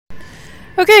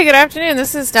Okay, good afternoon.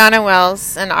 This is Donna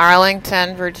Wells in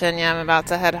Arlington, Virginia. I'm about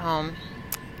to head home.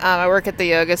 I work at the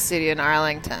yoga studio in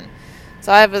Arlington.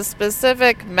 So I have a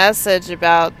specific message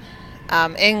about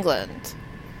England.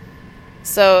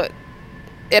 So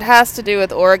it has to do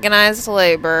with organized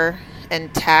labor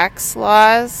and tax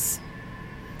laws.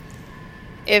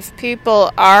 If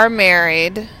people are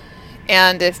married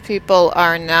and if people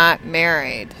are not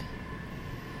married,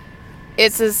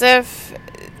 it's as if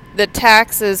the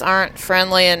taxes aren't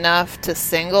friendly enough to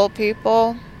single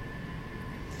people,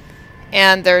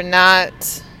 and they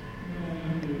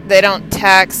don't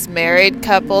tax married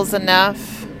couples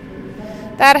enough.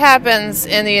 That happens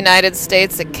in the United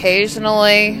States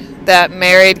occasionally, that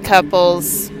married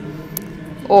couples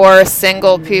or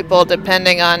single people,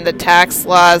 depending on the tax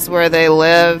laws where they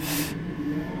live.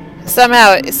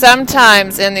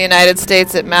 Sometimes in the United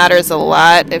States it matters a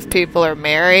lot if people are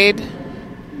married.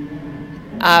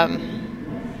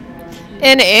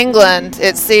 In England,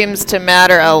 it seems to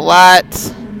matter a lot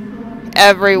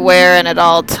everywhere and at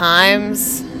all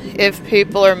times if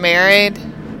people are married.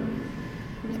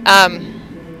 I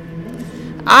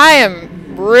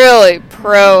am really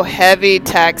pro-heavy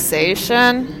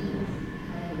taxation.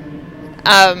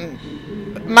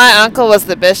 My uncle was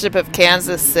the Bishop of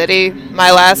Kansas City.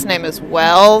 My last name is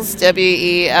Wells,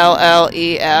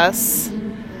 Welles.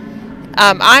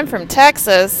 I'm from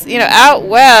Texas. Out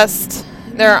west,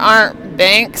 there aren't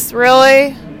banks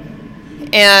really.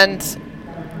 And,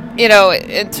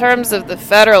 in terms of the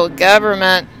federal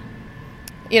government,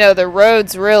 the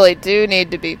roads really do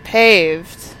need to be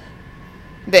paved.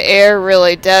 The air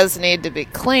really does need to be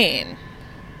clean.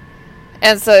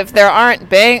 And so if there aren't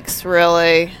banks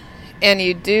really, and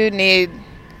you do need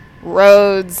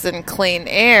roads and clean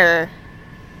air,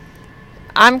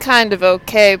 I'm kind of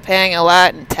okay paying a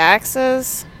lot in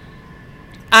taxes.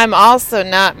 I'm also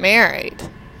not married.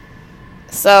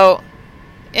 So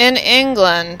in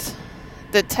England,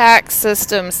 the tax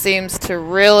system seems to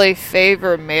really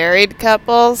favor married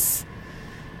couples,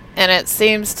 and it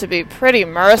seems to be pretty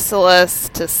merciless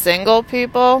to single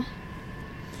people.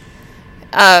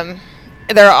 There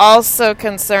are also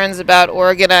concerns about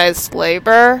organized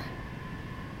labor,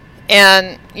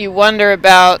 and you wonder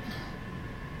about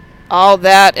all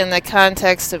that in the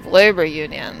context of labor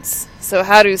unions. So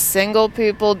how do single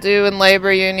people do in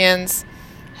labor unions?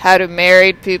 How do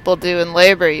married people do in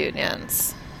labor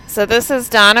unions? So this is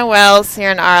Donna Wells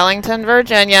here in Arlington,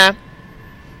 Virginia.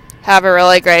 Have a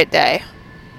really great day.